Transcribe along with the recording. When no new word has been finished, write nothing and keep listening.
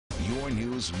your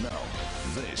news now.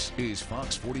 This is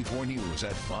Fox 44 News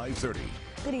at 5:30.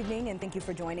 Good evening and thank you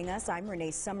for joining us. I'm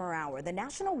Renee Summerhour. The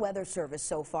National Weather Service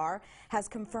so far has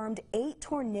confirmed 8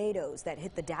 tornadoes that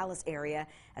hit the Dallas area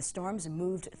as storms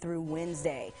moved through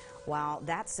Wednesday. While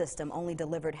that system only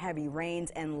delivered heavy rains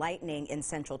and lightning in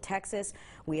central Texas,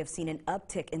 we have seen an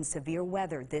uptick in severe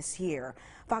weather this year.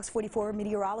 Fox 44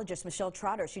 meteorologist Michelle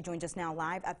Trotter, she joins us now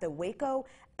live at the Waco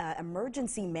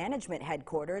Emergency Management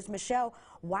Headquarters. Michelle,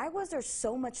 why was there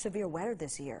so much severe weather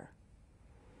this year?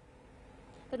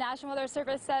 The National Weather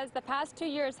Service says the past 2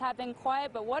 years have been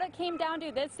quiet, but what it came down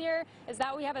to this year is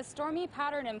that we have a stormy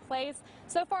pattern in place.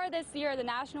 So far this year, the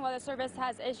National Weather Service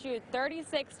has issued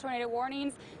 36 tornado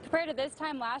warnings. Compared to this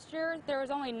time last year, there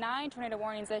was only 9 tornado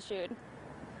warnings issued.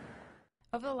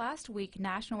 Over the last week,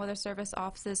 National Weather Service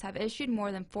offices have issued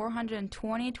more than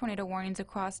 420 tornado warnings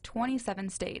across 27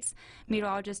 states.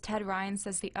 Meteorologist Ted Ryan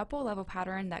says the upper-level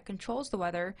pattern that controls the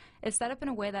weather is set up in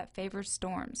a way that favors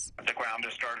storms. The ground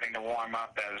is starting to warm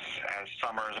up as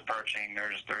summer is approaching.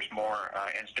 There's more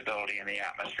instability in the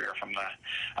atmosphere from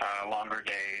the longer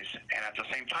days, and at the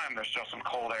same time, there's still some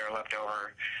cold air left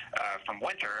over from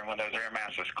winter. And when those air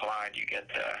masses collide, you get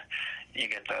the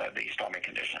stormy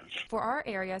conditions. For our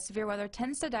area, severe weather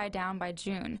tends to die down by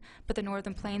June, but the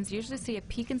northern plains usually see a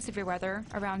peak in severe weather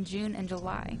around June and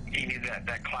July. You need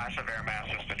that clash of air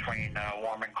masses between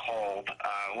warm and cold.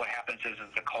 What happens is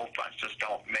the cold fronts just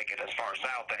don't make it as far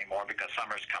south anymore because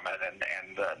summer's coming,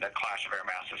 and the clash of air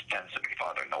masses tends to be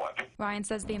farther north. Ryan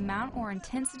says the amount or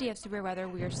intensity of severe weather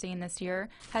we are seeing this year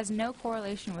has no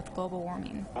correlation with global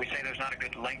warming. We say there's not a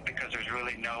good link because there's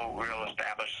really no real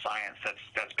established science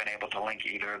that's been able to link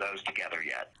either of those together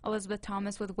yet. Elizabeth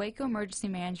Thomas with Waco Emergency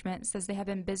Management says they have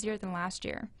been busier than last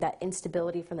year. That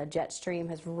instability from the jet stream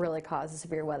has really caused the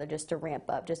severe weather just to ramp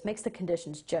up, just makes the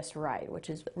conditions just right, which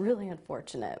is really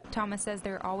unfortunate. Thomas says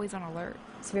they're always on alert.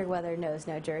 Severe weather knows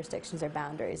no jurisdictions or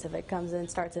boundaries. If it comes in,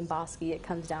 starts in Bosque, it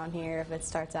comes down here. If it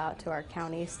starts out to our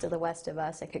counties to the west of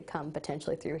us, it could come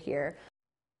potentially through here.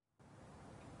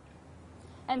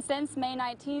 And since May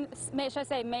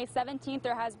 17th,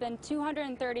 there has been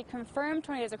 230 confirmed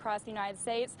tornadoes across the United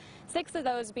States, 6 of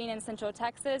those being in central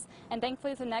Texas. And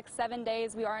thankfully, for the next 7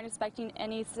 days, we aren't expecting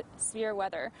any severe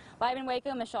weather. Live in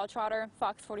Waco, Michelle Trotter,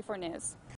 Fox 44 News.